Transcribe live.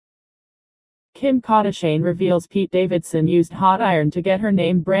Kim Kardashian reveals Pete Davidson used hot iron to get her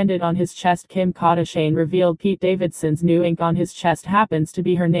name branded on his chest. Kim Kardashian revealed Pete Davidson's new ink on his chest happens to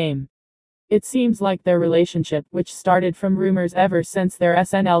be her name. It seems like their relationship, which started from rumors ever since their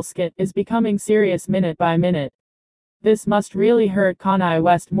SNL skit, is becoming serious minute by minute. This must really hurt Kanye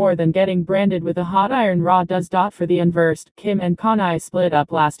West more than getting branded with a hot iron raw does. For the unversed, Kim and Kanye split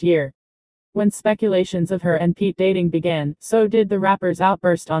up last year. When speculations of her and Pete dating began, so did the rapper's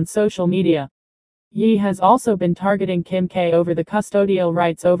outburst on social media. Ye has also been targeting Kim K over the custodial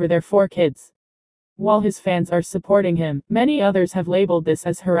rights over their 4 kids. While his fans are supporting him, many others have labeled this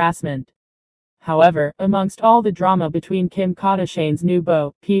as harassment. However, amongst all the drama between Kim Kardashian's new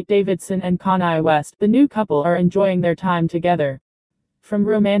beau, Pete Davidson, and Kanye West, the new couple are enjoying their time together. From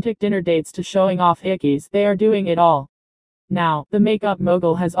romantic dinner dates to showing off hickeys, they are doing it all. Now, the makeup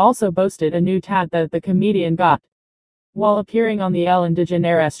mogul has also boasted a new tat that the comedian got. While appearing on the Ellen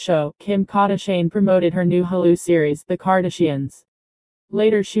DeGeneres show, Kim Kardashian promoted her new Hulu series, The Kardashians.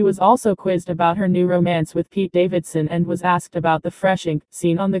 Later she was also quizzed about her new romance with Pete Davidson and was asked about the fresh ink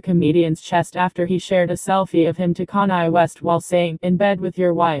seen on the comedian's chest after he shared a selfie of him to Kanye West while saying, "In bed with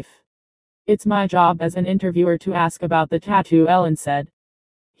your wife." "It's my job as an interviewer to ask about the tattoo," Ellen said.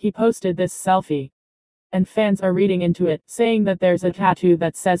 He posted this selfie. "And fans are reading into it, saying that there's a tattoo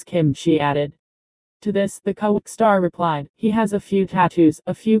that says Kim," she added. To this, the Coke star replied, "He has a few tattoos,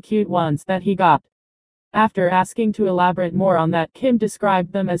 a few cute ones that he got." After asking to elaborate more on that, Kim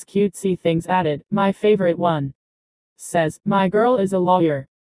described them as cutesy things, added, "My favorite one says, 'My girl is a lawyer.'"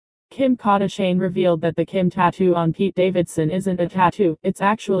 Kim Kardashian revealed that the Kim tattoo on Pete Davidson isn't a tattoo, it's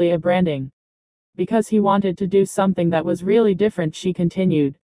actually a branding. Because he wanted to do something that was really different, she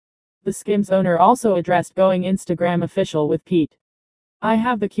continued. The Skims owner also addressed going Instagram official with Pete. "I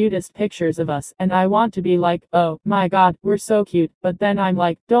have the cutest pictures of us, and I want to be like, oh my god, we're so cute, but then I'm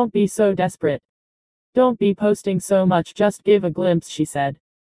like, don't be so desperate. Don't be posting so much, just give a glimpse," she said.